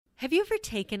Have you ever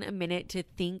taken a minute to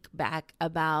think back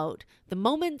about the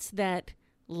moments that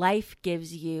life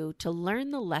gives you to learn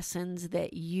the lessons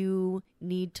that you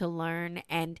need to learn,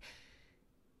 and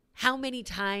how many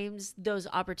times those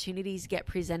opportunities get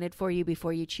presented for you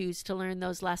before you choose to learn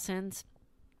those lessons?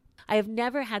 I have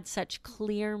never had such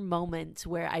clear moments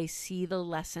where I see the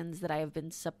lessons that I have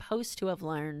been supposed to have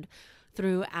learned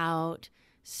throughout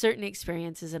certain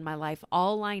experiences in my life,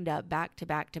 all lined up back to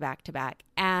back to back to back,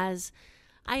 as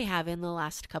I have in the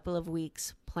last couple of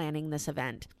weeks planning this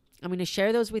event. I'm going to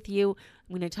share those with you.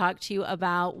 I'm going to talk to you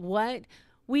about what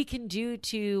we can do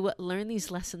to learn these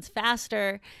lessons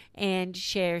faster and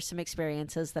share some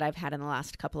experiences that I've had in the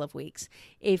last couple of weeks.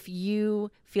 If you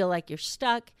feel like you're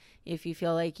stuck, if you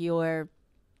feel like you're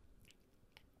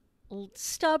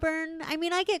stubborn,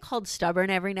 I get called stubborn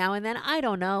every now and then. I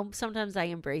don't know. Sometimes I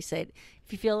embrace it.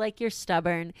 If you feel like you're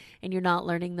stubborn and you're not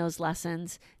learning those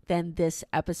lessons, then this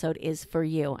episode is for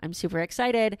you. I'm super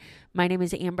excited. My name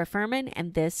is Amber Furman,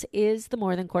 and this is the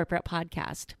More Than Corporate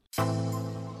Podcast.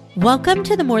 Welcome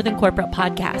to the More Than Corporate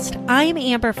Podcast. I'm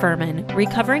Amber Furman,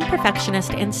 recovering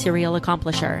perfectionist and serial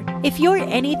accomplisher. If you're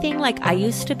anything like I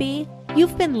used to be,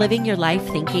 you've been living your life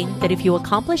thinking that if you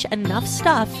accomplish enough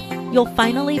stuff, you'll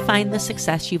finally find the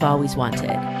success you've always wanted.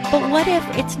 But what if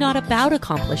it's not about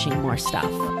accomplishing more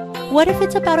stuff? What if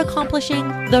it's about accomplishing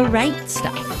the right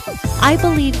stuff? I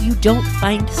believe you don't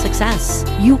find success.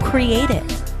 You create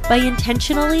it by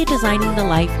intentionally designing the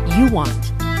life you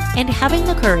want and having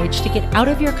the courage to get out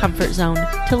of your comfort zone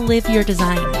to live your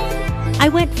design. I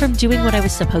went from doing what I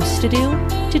was supposed to do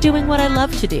to doing what I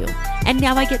love to do, and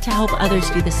now I get to help others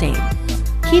do the same.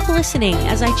 Keep listening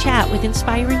as I chat with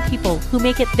inspiring people who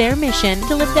make it their mission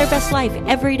to live their best life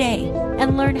every day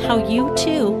and learn how you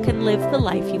too can live the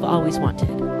life you've always wanted.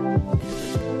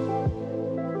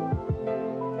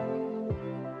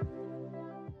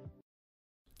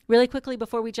 Really quickly,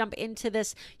 before we jump into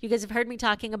this, you guys have heard me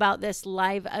talking about this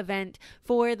live event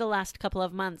for the last couple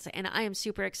of months, and I am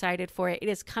super excited for it. It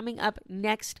is coming up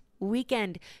next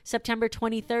weekend, September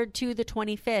 23rd to the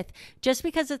 25th. Just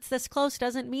because it's this close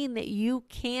doesn't mean that you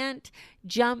can't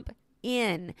jump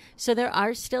in. So there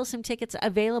are still some tickets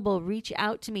available. Reach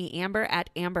out to me,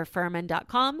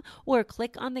 amber@amberfurman.com, or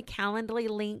click on the Calendly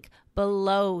link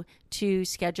below to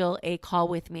schedule a call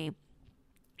with me.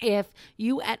 If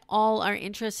you at all are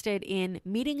interested in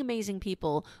meeting amazing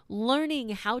people, learning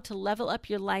how to level up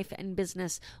your life and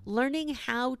business, learning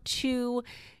how to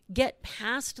get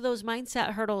past those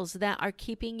mindset hurdles that are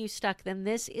keeping you stuck, then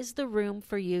this is the room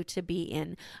for you to be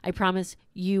in. I promise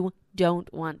you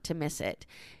don't want to miss it.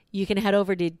 You can head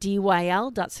over to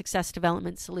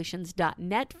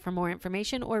dyl.successdevelopmentsolutions.net for more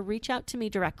information, or reach out to me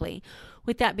directly.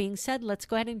 With that being said, let's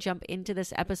go ahead and jump into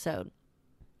this episode.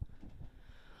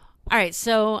 All right,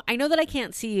 so I know that I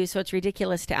can't see you, so it's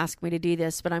ridiculous to ask me to do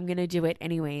this, but I'm going to do it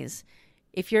anyways.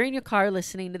 If you're in your car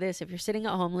listening to this, if you're sitting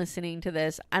at home listening to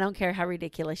this, I don't care how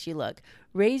ridiculous you look.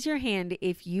 Raise your hand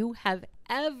if you have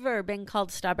ever been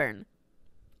called stubborn.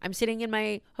 I'm sitting in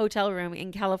my hotel room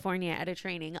in California at a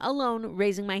training alone,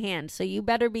 raising my hand. So you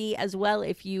better be as well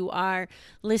if you are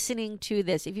listening to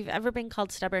this. If you've ever been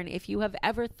called stubborn, if you have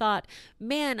ever thought,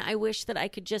 man, I wish that I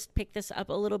could just pick this up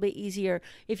a little bit easier.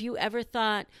 If you ever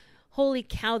thought, holy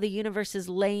cow, the universe is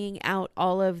laying out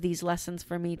all of these lessons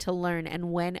for me to learn,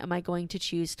 and when am I going to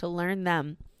choose to learn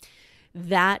them?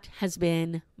 That has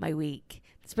been my week.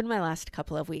 It's been my last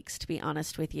couple of weeks, to be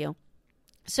honest with you.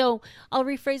 So I'll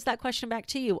rephrase that question back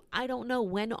to you. I don't know,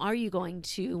 when are you going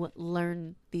to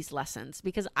learn these lessons?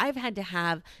 Because I've had to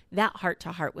have that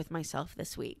heart-to-heart with myself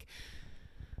this week.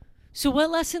 So what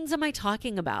lessons am I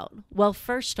talking about? Well,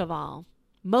 first of all,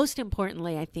 most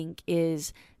importantly, I think,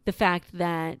 is the fact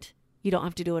that you don't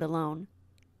have to do it alone.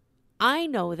 I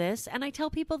know this, and I tell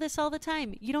people this all the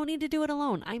time. You don't need to do it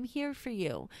alone. I'm here for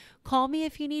you. Call me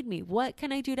if you need me. What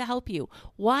can I do to help you?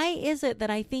 Why is it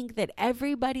that I think that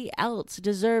everybody else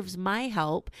deserves my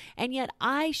help, and yet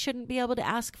I shouldn't be able to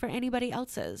ask for anybody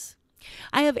else's?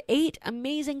 I have 8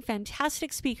 amazing,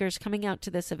 fantastic speakers coming out to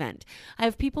this event. I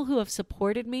have people who have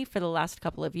supported me for the last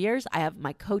couple of years. I have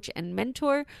my coach and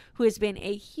mentor who has been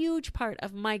a huge part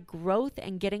of my growth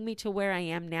and getting me to where I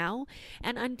am now.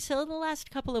 And until the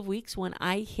last couple of weeks, when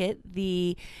I hit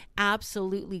the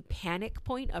absolutely panic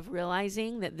point of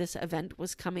realizing that this event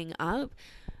was coming up,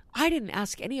 I didn't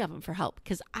ask any of them for help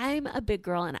because I'm a big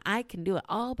girl and I can do it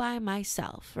all by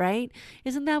myself, right?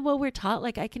 Isn't that what we're taught?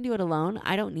 Like, I can do it alone.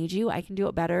 I don't need you. I can do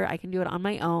it better. I can do it on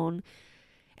my own.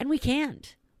 And we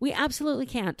can't. We absolutely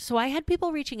can't. So I had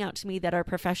people reaching out to me that are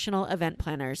professional event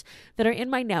planners that are in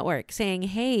my network saying,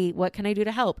 hey, what can I do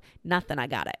to help? Nothing. I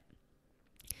got it.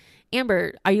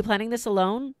 Amber, are you planning this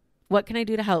alone? What can I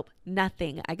do to help?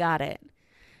 Nothing. I got it.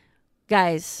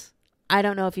 Guys, I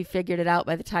don't know if you figured it out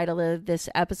by the title of this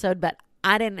episode, but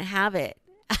I didn't have it.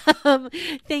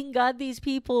 Thank God these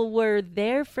people were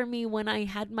there for me when I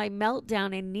had my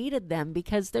meltdown and needed them,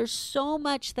 because there's so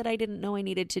much that I didn't know I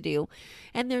needed to do.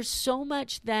 And there's so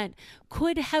much that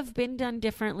could have been done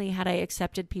differently had I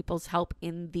accepted people's help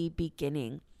in the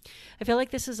beginning. I feel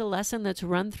like this is a lesson that's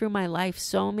run through my life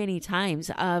so many times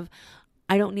of,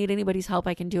 I don't need anybody's help.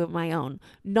 I can do it on my own.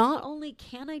 Not only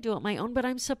can I do it on my own, but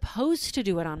I'm supposed to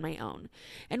do it on my own.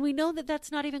 And we know that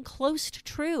that's not even close to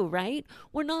true, right?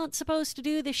 We're not supposed to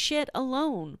do this shit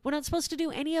alone. We're not supposed to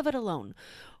do any of it alone.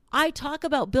 I talk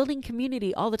about building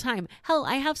community all the time. Hell,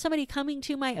 I have somebody coming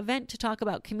to my event to talk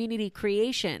about community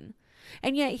creation.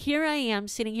 And yet here I am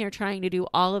sitting here trying to do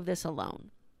all of this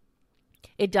alone.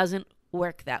 It doesn't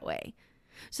work that way.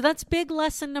 So that's big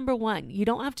lesson number 1. You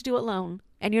don't have to do it alone,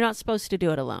 and you're not supposed to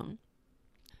do it alone.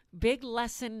 Big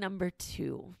lesson number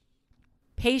 2.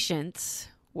 Patience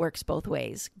works both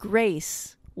ways.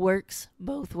 Grace works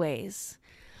both ways.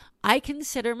 I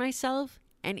consider myself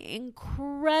an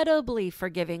incredibly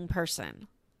forgiving person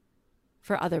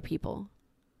for other people.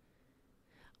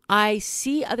 I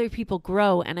see other people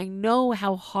grow, and I know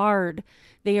how hard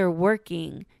they are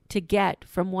working to get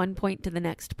from one point to the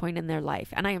next point in their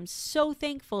life. And I am so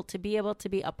thankful to be able to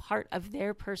be a part of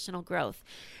their personal growth.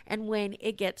 And when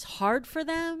it gets hard for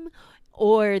them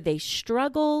or they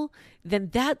struggle, then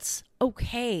that's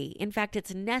okay. In fact,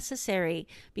 it's necessary,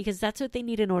 because that's what they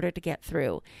need in order to get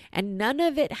through. And none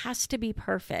of it has to be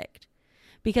perfect,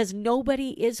 because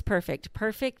nobody is perfect.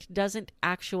 Perfect doesn't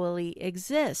actually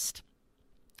exist.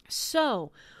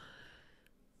 So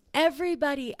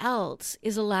everybody else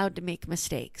is allowed to make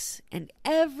mistakes, and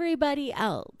everybody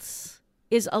else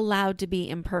is allowed to be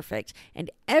imperfect,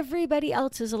 and everybody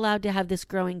else is allowed to have this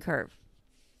growing curve.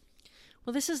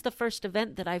 Well, this is the first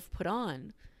event that I've put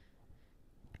on,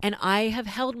 and I have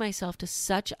held myself to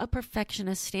such a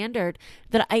perfectionist standard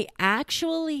that I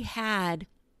actually had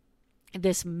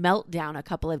this meltdown a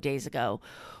couple of days ago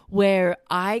where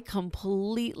I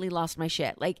completely lost my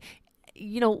shit. Like,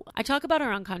 you know, I talk about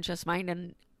our unconscious mind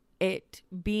and it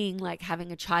being like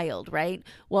having a child, right?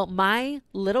 Well, my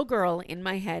little girl in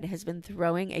my head has been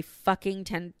throwing a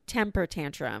fucking temper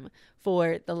tantrum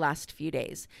for the last few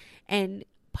days. And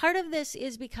part of this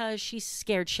is because she's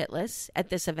scared shitless at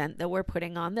this event that we're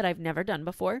putting on that I've never done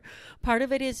before. Part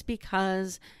of it is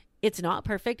because it's not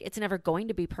perfect. It's never going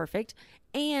to be perfect.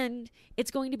 And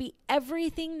it's going to be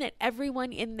everything that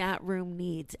everyone in that room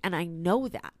needs. And I know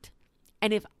that.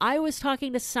 And if I was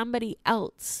talking to somebody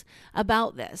else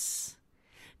about this,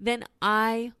 then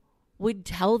I would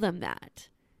tell them that.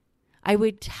 I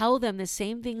would tell them the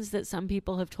same things that some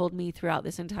people have told me throughout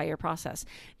this entire process,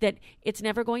 that it's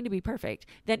never going to be perfect,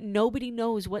 that nobody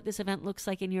knows what this event looks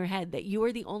like in your head, that you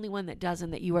are the only one that does,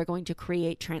 and that you are going to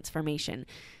create transformation.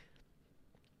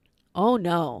 Oh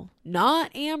no,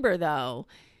 not Amber though.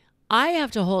 I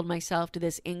have to hold myself to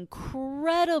this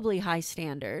incredibly high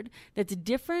standard that's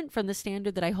different from the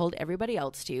standard that I hold everybody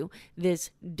else to. This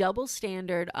double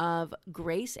standard of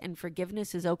grace and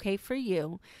forgiveness is okay for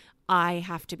you. I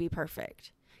have to be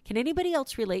perfect. Can anybody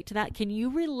else relate to that? Can you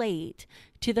relate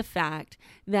to the fact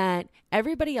that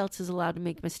everybody else is allowed to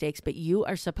make mistakes, but you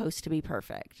are supposed to be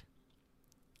perfect?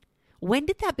 When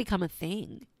did that become a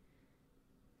thing?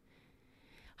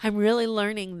 I'm really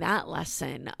learning that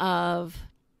lesson of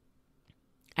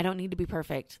I don't need to be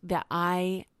perfect, that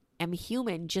I am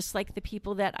human just like the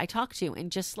people that I talk to,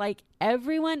 and just like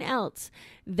everyone else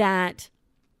that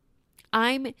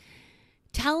I'm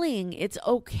telling it's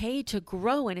okay to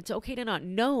grow, and it's okay to not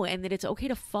know, and that it's okay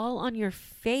to fall on your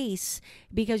face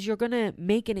because you're going to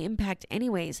make an impact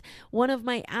anyways. One of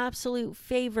my absolute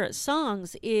favorite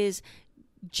songs is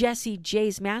Jessie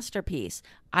J's masterpiece.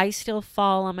 I still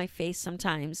fall on my face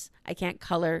sometimes. I can't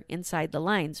color inside the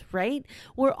lines, right?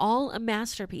 We're all a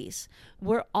masterpiece.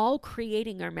 We're all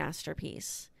creating our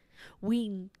masterpiece.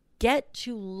 We get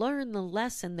to learn the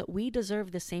lesson that we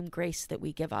deserve the same grace that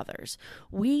we give others.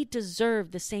 We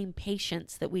deserve the same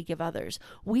patience that we give others.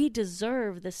 We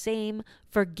deserve the same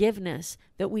forgiveness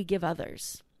that we give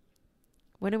others.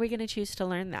 When are we going to choose to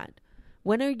learn that?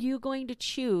 When are you going to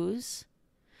choose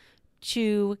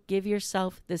to give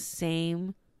yourself the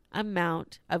same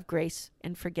amount of grace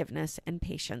and forgiveness and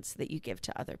patience that you give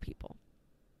to other people?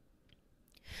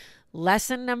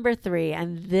 Lesson number 3,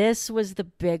 and this was the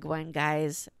big one,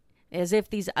 guys, as if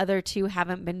these other two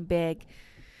haven't been big.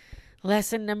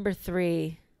 Lesson number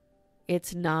 3,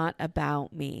 it's not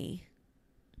about me.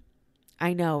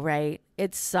 I know, right?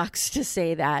 It sucks to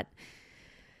say that.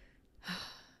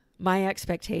 My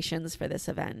expectations for this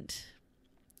event,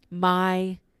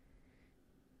 my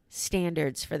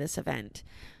standards for this event?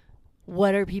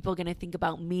 What are people going to think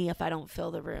about me if I don't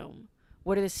fill the room?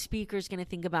 What are the speakers going to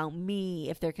think about me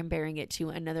if they're comparing it to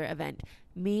another event?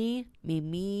 Me, me,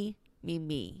 me, me,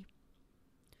 me.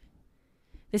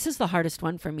 This is the hardest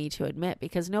one for me to admit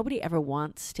because nobody ever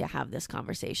wants to have this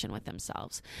conversation with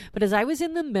themselves. But as I was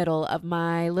in the middle of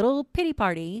my little pity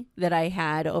party that I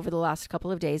had over the last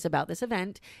couple of days about this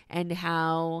event and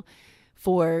how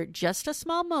for just a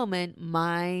small moment,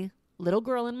 my little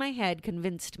girl in my head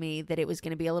convinced me that it was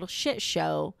going to be a little shit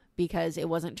show because it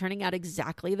wasn't turning out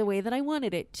exactly the way that I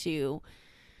wanted it to.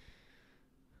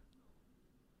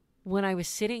 When I was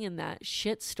sitting in that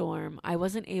shitstorm, I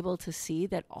wasn't able to see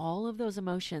that all of those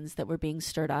emotions that were being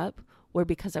stirred up were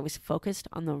because I was focused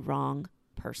on the wrong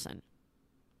person.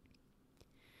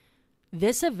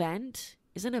 This event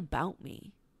isn't about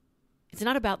me. It's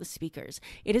not about the speakers.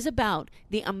 It is about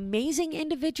the amazing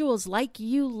individuals like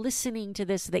you listening to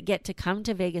this that get to come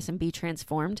to Vegas and be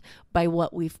transformed by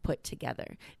what we've put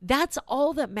together. That's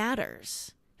all that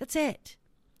matters. That's it.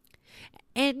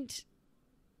 And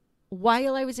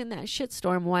while I was in that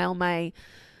shitstorm, while my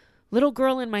little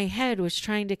girl in my head was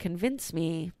trying to convince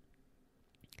me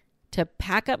to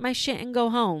pack up my shit and go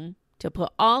home, to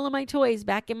put all of my toys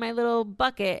back in my little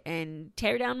bucket and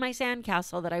tear down my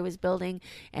sandcastle that I was building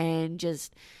and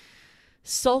just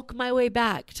sulk my way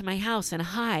back to my house and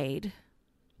hide,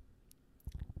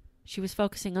 she was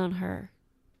focusing on her.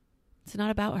 It's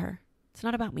not about her. It's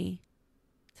not about me.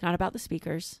 It's not about the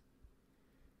speakers.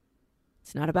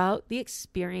 It's not about the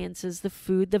experiences, the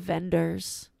food, the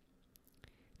vendors.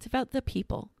 It's about the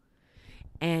people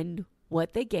and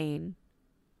what they gain,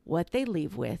 what they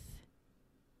leave with.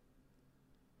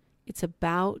 It's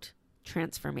about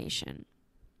transformation.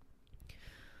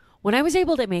 When I was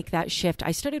able to make that shift,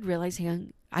 I started realizing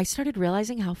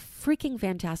how freaking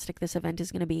fantastic this event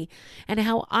is going to be, and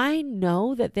how I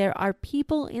know that there are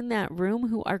people in that room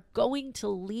who are going to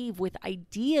leave with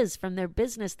ideas from their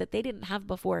business that they didn't have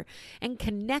before and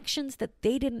connections that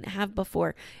they didn't have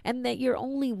before, and that you're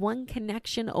only one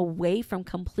connection away from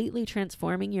completely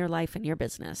transforming your life and your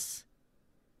business.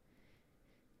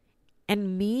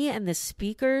 And me and the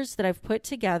speakers that I've put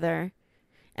together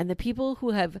and the people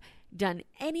who have done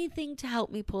anything to help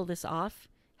me pull this off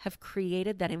have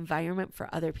created that environment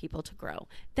for other people to grow.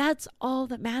 That's all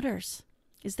that matters,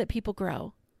 is that people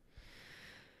grow.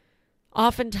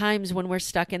 Oftentimes when we're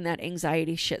stuck in that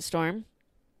anxiety shitstorm,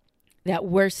 that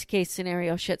worst case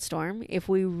scenario shitstorm, if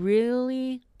we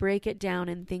really break it down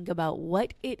and think about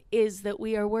what it is that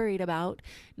we are worried about,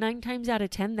 9 times out of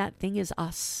 10, that thing is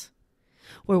us.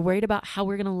 We're worried about how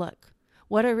we're going to look.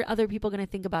 What are other people going to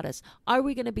think about us? Are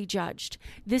we going to be judged?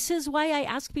 This is why I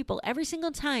ask people every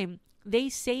single time they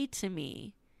say to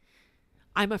me,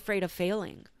 I'm afraid of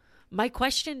failing. My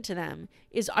question to them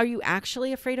is, are you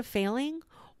actually afraid of failing?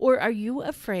 Or are you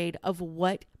afraid of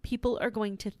what people are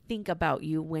going to think about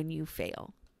you when you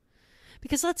fail?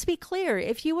 Because let's be clear,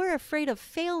 if you were afraid of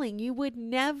failing, you would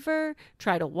never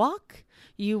try to walk.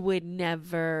 You would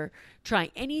never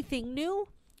try anything new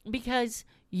because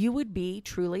you would be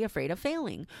truly afraid of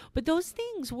failing. But those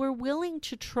things we're willing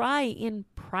to try in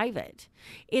private.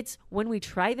 It's when we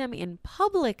try them in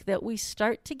public that we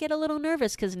start to get a little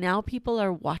nervous because now people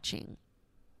are watching.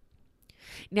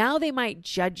 Now they might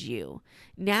judge you.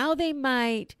 Now they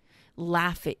might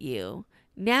laugh at you.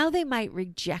 Now they might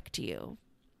reject you.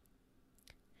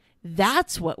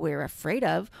 That's what we're afraid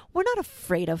of. We're not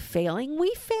afraid of failing.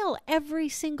 We fail every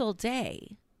single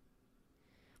day.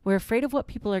 We're afraid of what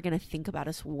people are going to think about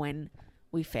us when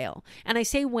we fail. And I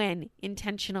say when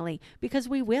intentionally because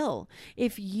we will.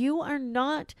 If you are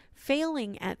not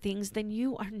failing at things, then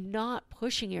you are not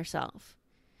pushing yourself.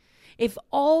 If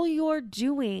all you're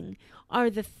doing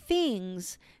are the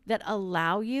things that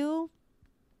allow you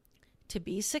to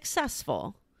be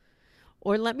successful,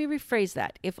 or let me rephrase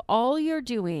that. If all you're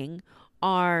doing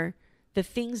are the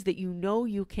things that you know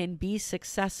you can be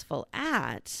successful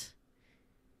at,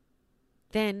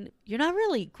 then you're not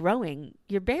really growing.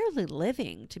 You're barely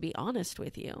living, to be honest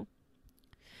with you.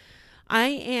 I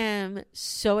am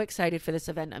so excited for this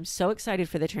event. I'm so excited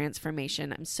for the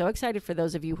transformation. I'm so excited for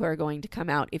those of you who are going to come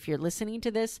out. If you're listening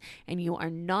to this and you are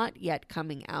not yet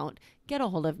coming out, get a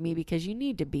hold of me because you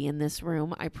need to be in this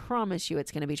room. I promise you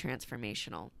it's going to be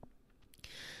transformational.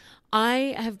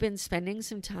 I have been spending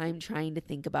some time trying to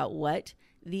think about what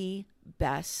the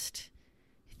best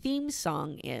theme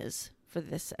song is for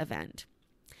this event.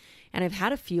 And I've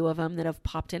had a few of them that have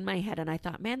popped in my head, and I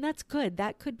thought, man, that's good.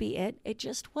 That could be it. It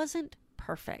just wasn't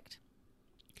perfect.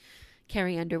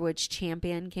 Carrie Underwood's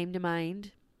Champion came to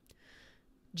mind.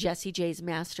 Jessie J's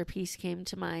Masterpiece came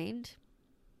to mind.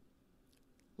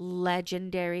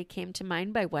 Legendary came to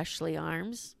mind by Wesley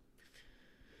Arms.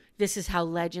 This Is How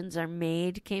Legends Are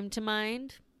Made came to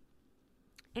mind.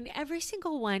 And every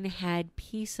single one had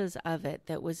pieces of it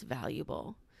that was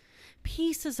valuable,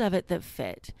 pieces of it that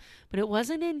fit. But it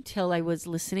wasn't until I was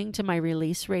listening to my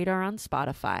release radar on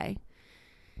Spotify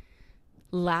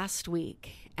last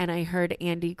week and I heard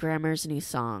Andy Grammer's new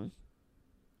song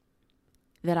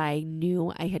that I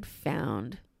knew I had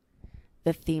found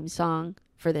the theme song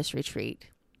for this retreat.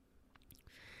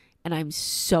 And I'm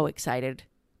so excited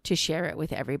to share it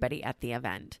with everybody at the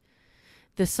event.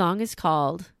 The song is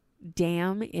called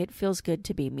Damn, It Feels Good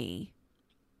to Be Me.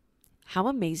 How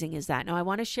amazing is that? Now, I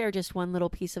want to share just one little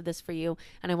piece of this for you,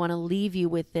 and I want to leave you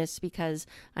with this because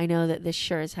I know that this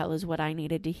sure as hell is what I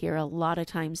needed to hear a lot of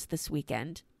times this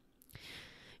weekend.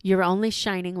 You're only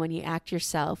shining when you act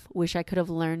yourself. Wish I could have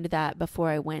learned that before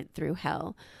I went through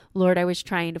hell. Lord, I was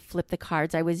trying to flip the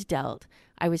cards I was dealt.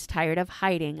 I was tired of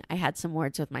hiding. I had some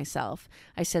words with myself.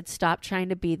 I said, stop trying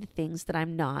to be the things that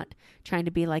I'm not, trying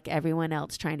to be like everyone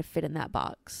else, trying to fit in that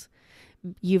box.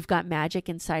 You've got magic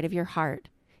inside of your heart.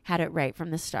 Had it right from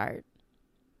the start.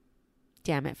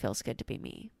 Damn, it feels good to be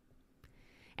me.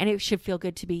 And it should feel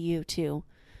good to be you too.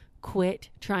 Quit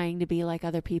trying to be like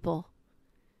other people.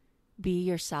 Be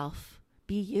yourself.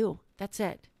 Be you. That's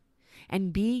it.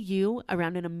 And be you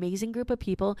around an amazing group of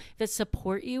people that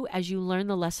support you as you learn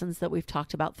the lessons that we've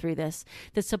talked about through this,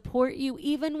 that support you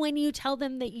even when you tell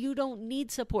them that you don't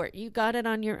need support. You got it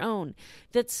on your own.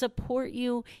 That support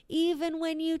you even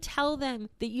when you tell them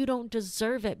that you don't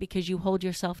deserve it because you hold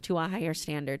yourself to a higher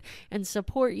standard, and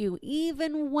support you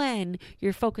even when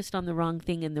you're focused on the wrong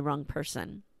thing and the wrong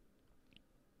person.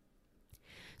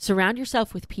 Surround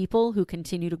yourself with people who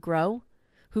continue to grow,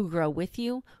 who grow with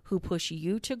you, who push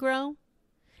you to grow.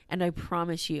 And I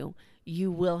promise you,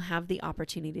 you will have the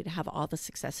opportunity to have all the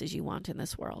successes you want in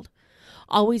this world.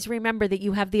 Always remember that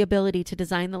you have the ability to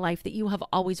design the life that you have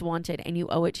always wanted, and you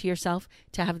owe it to yourself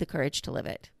to have the courage to live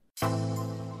it.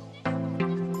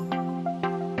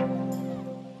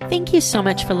 Thank you so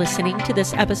much for listening to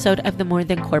this episode of the More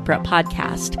Than Corporate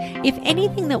podcast. If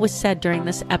anything that was said during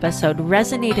this episode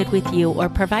resonated with you or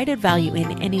provided value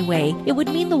in any way, it would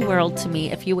mean the world to me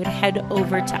if you would head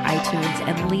over to iTunes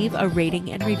and leave a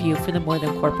rating and review for the More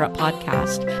Than Corporate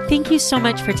podcast. Thank you so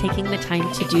much for taking the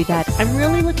time to do that. I'm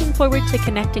really looking forward to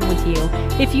connecting with you.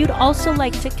 If you'd also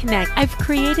like to connect, I've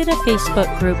created a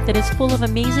Facebook group that is full of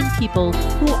amazing people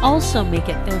who also make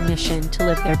it their mission to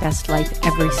live their best life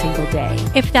every single day.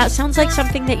 If that sounds like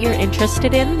something that you're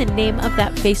interested in, the name of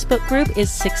that Facebook group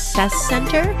is Success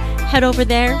Center. Head over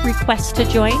there, request to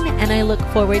join, and I look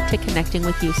forward to connecting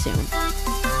with you soon.